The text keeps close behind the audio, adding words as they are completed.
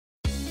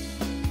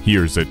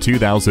Here's a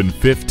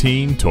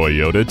 2015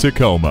 Toyota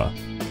Tacoma.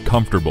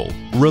 Comfortable,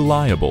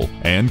 reliable,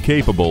 and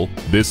capable,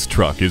 this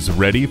truck is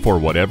ready for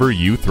whatever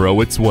you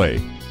throw its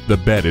way. The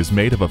bed is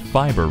made of a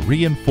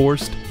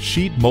fiber-reinforced,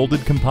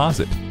 sheet-molded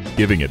composite,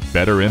 giving it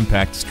better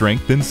impact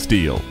strength than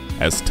steel.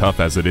 As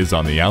tough as it is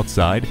on the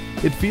outside,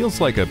 it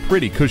feels like a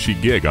pretty cushy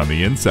gig on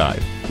the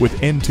inside.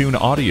 With in-tune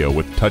audio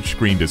with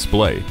touchscreen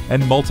display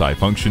and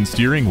multi-function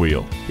steering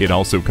wheel. It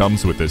also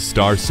comes with a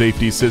star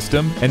safety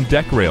system and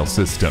deck rail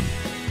system.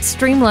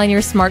 Streamline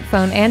your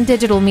smartphone and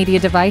digital media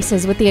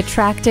devices with the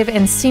attractive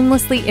and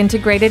seamlessly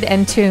integrated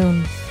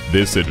Entune.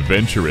 This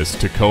adventurous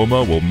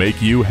Tacoma will make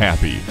you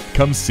happy.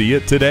 Come see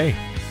it today.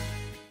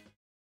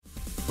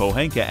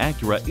 Pohanka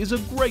Acura is a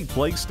great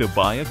place to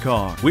buy a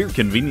car. We're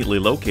conveniently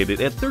located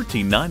at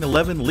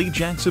 13911 Lee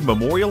Jackson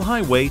Memorial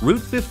Highway,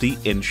 Route 50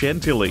 in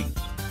Chantilly.